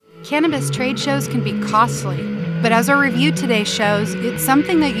Cannabis trade shows can be costly, but as our review today shows, it's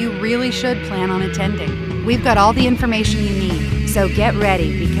something that you really should plan on attending. We've got all the information you need, so get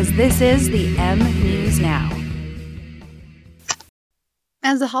ready because this is the M News Now.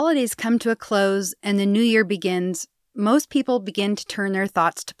 As the holidays come to a close and the new year begins, most people begin to turn their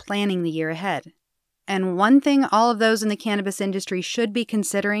thoughts to planning the year ahead. And one thing all of those in the cannabis industry should be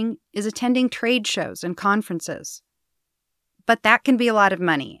considering is attending trade shows and conferences. But that can be a lot of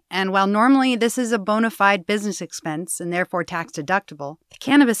money, and while normally this is a bona fide business expense and therefore tax deductible, the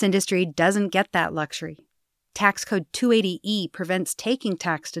cannabis industry doesn't get that luxury. Tax Code 280E prevents taking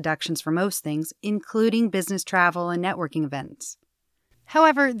tax deductions for most things, including business travel and networking events.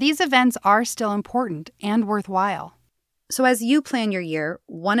 However, these events are still important and worthwhile. So as you plan your year,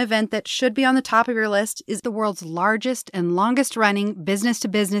 one event that should be on the top of your list is the world's largest and longest-running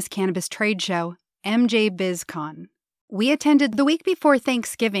business-to-business cannabis trade show, MJBIZCON. We attended the week before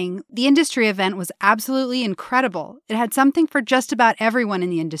Thanksgiving. The industry event was absolutely incredible. It had something for just about everyone in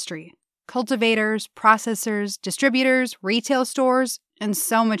the industry: cultivators, processors, distributors, retail stores, and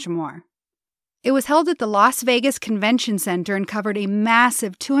so much more. It was held at the Las Vegas Convention Center and covered a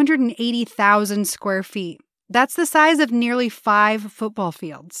massive 280,000 square feet. That's the size of nearly 5 football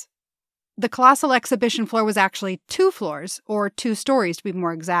fields. The colossal exhibition floor was actually 2 floors, or 2 stories to be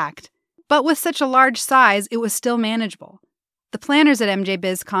more exact. But with such a large size, it was still manageable. The planners at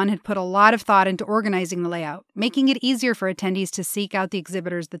MJBIZCON had put a lot of thought into organizing the layout, making it easier for attendees to seek out the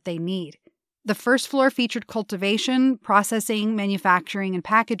exhibitors that they need. The first floor featured cultivation, processing, manufacturing, and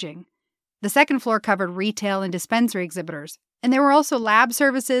packaging. The second floor covered retail and dispensary exhibitors, and there were also lab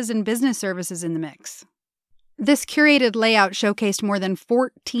services and business services in the mix. This curated layout showcased more than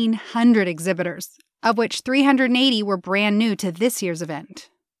 1,400 exhibitors, of which 380 were brand new to this year's event.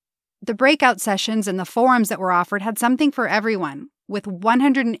 The breakout sessions and the forums that were offered had something for everyone, with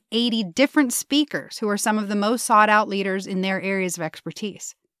 180 different speakers who are some of the most sought-out leaders in their areas of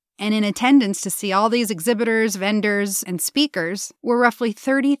expertise. And in attendance to see all these exhibitors, vendors, and speakers were roughly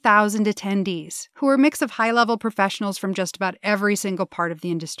 30,000 attendees, who were a mix of high-level professionals from just about every single part of the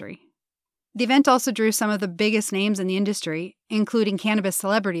industry. The event also drew some of the biggest names in the industry, including cannabis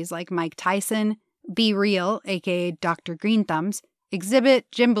celebrities like Mike Tyson, Be Real, aka Dr. Green Thumbs, Exhibit,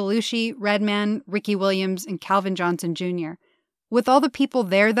 Jim Belushi, Redman, Ricky Williams, and Calvin Johnson Jr. With all the people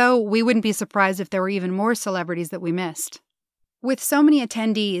there, though, we wouldn't be surprised if there were even more celebrities that we missed. With so many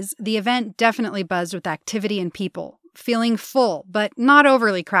attendees, the event definitely buzzed with activity and people, feeling full, but not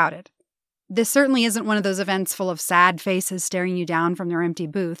overly crowded. This certainly isn't one of those events full of sad faces staring you down from their empty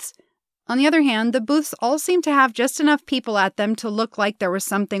booths. On the other hand, the booths all seemed to have just enough people at them to look like there was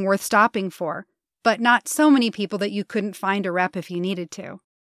something worth stopping for, but not so many people that you couldn't find a rep if you needed to.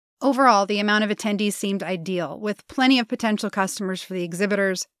 Overall, the amount of attendees seemed ideal, with plenty of potential customers for the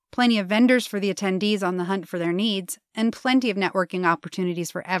exhibitors, plenty of vendors for the attendees on the hunt for their needs, and plenty of networking opportunities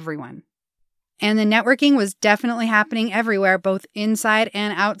for everyone. And the networking was definitely happening everywhere, both inside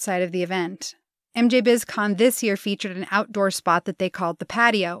and outside of the event. MJBIZCON this year featured an outdoor spot that they called the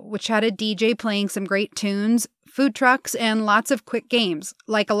Patio, which had a DJ playing some great tunes, food trucks, and lots of quick games,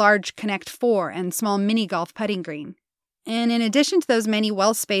 like a large Connect 4 and small mini-golf putting green. And in addition to those many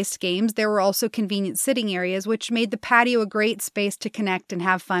well-spaced games, there were also convenient sitting areas, which made the patio a great space to connect and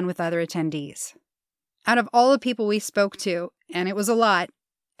have fun with other attendees. Out of all the people we spoke to, and it was a lot,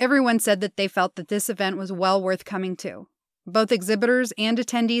 everyone said that they felt that this event was well worth coming to. Both exhibitors and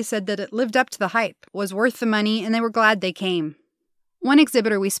attendees said that it lived up to the hype, was worth the money, and they were glad they came. One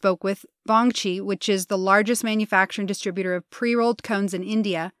exhibitor we spoke with, Bongchi, which is the largest manufacturer and distributor of pre-rolled cones in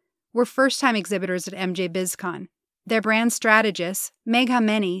India, were first-time exhibitors at MJBIZCON. Their brand strategist, Megha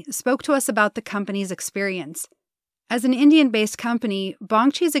Meni, spoke to us about the company's experience. As an Indian-based company,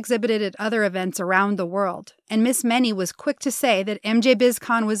 Bongchi's exhibited at other events around the world, and Miss Meni was quick to say that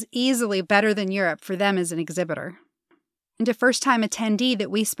MJBIZCON was easily better than Europe for them as an exhibitor. And a first-time attendee that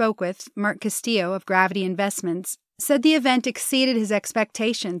we spoke with, Mark Castillo of Gravity Investments, said the event exceeded his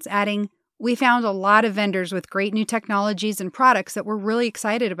expectations, adding, "We found a lot of vendors with great new technologies and products that we're really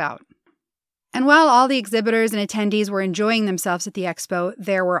excited about." And while all the exhibitors and attendees were enjoying themselves at the expo,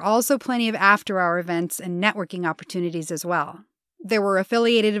 there were also plenty of after-hour events and networking opportunities as well. There were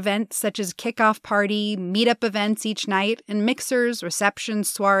affiliated events such as kickoff party, meetup events each night, and mixers,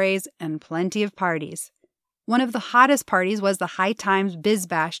 receptions, soirees, and plenty of parties. One of the hottest parties was the High Times Biz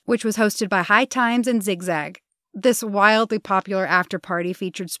Bash, which was hosted by High Times and Zigzag. This wildly popular after-party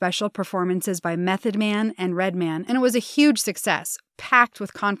featured special performances by Method Man and Redman, and it was a huge success, packed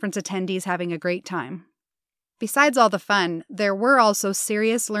with conference attendees having a great time. Besides all the fun, there were also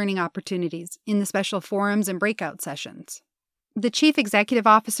serious learning opportunities in the special forums and breakout sessions. The chief executive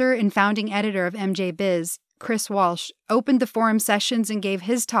officer and founding editor of MJBiz, Chris Walsh, opened the forum sessions and gave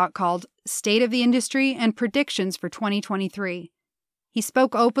his talk called State of the Industry and Predictions for 2023. He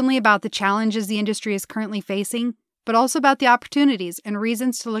spoke openly about the challenges the industry is currently facing, but also about the opportunities and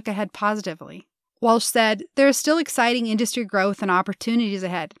reasons to look ahead positively. Walsh said, "There is still exciting industry growth and opportunities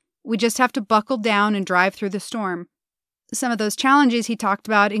ahead. We just have to buckle down and drive through the storm." Some of those challenges he talked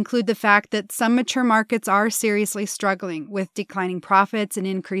about include the fact that some mature markets are seriously struggling with declining profits and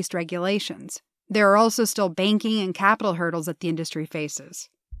increased regulations. There are also still banking and capital hurdles that the industry faces.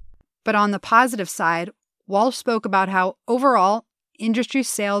 But on the positive side, Walsh spoke about how, overall, industry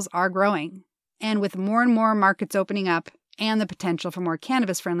sales are growing. And with more and more markets opening up and the potential for more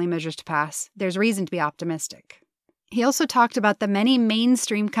cannabis-friendly measures to pass, there's reason to be optimistic. He also talked about the many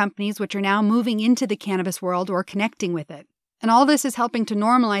mainstream companies which are now moving into the cannabis world or connecting with it. And all this is helping to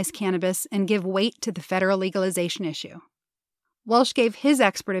normalize cannabis and give weight to the federal legalization issue. Walsh gave his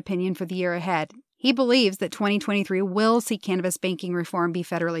expert opinion for the year ahead. He believes that 2023 will see cannabis banking reform be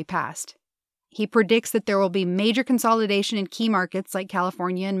federally passed. He predicts that there will be major consolidation in key markets like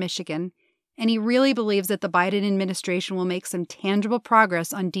California and Michigan, and he really believes that the Biden administration will make some tangible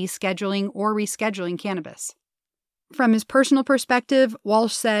progress on descheduling or rescheduling cannabis. From his personal perspective,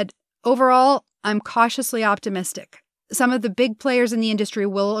 Walsh said, "Overall, I'm cautiously optimistic. Some of the big players in the industry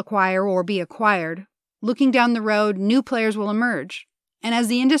will acquire or be acquired. Looking down the road, new players will emerge. And as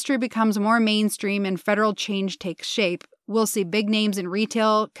the industry becomes more mainstream and federal change takes shape, we'll see big names in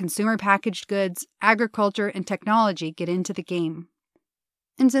retail, consumer packaged goods, agriculture, and technology get into the game."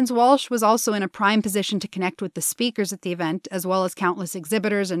 And since Walsh was also in a prime position to connect with the speakers at the event, as well as countless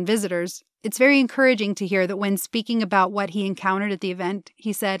exhibitors and visitors, it's very encouraging to hear that when speaking about what he encountered at the event,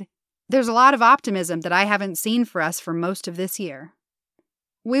 he said, "There's a lot of optimism that I haven't seen for us for most of this year."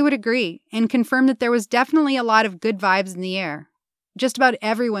 We would agree and confirm that there was definitely a lot of good vibes in the air. Just about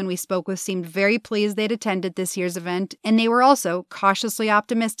everyone we spoke with seemed very pleased they'd attended this year's event, and they were also cautiously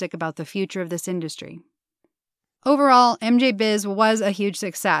optimistic about the future of this industry. Overall, MJBiz was a huge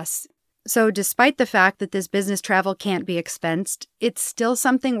success. So despite the fact that this business travel can't be expensed, it's still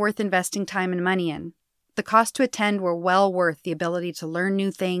something worth investing time and money in. The costs to attend were well worth the ability to learn new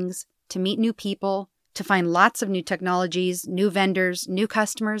things, to meet new people, to find lots of new technologies, new vendors, new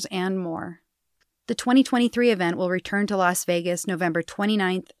customers, and more. The 2023 event will return to Las Vegas November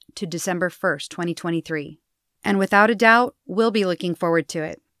 29th to December 1st, 2023. And without a doubt, we'll be looking forward to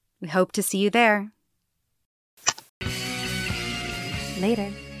it. We hope to see you there.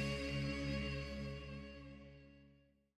 Later.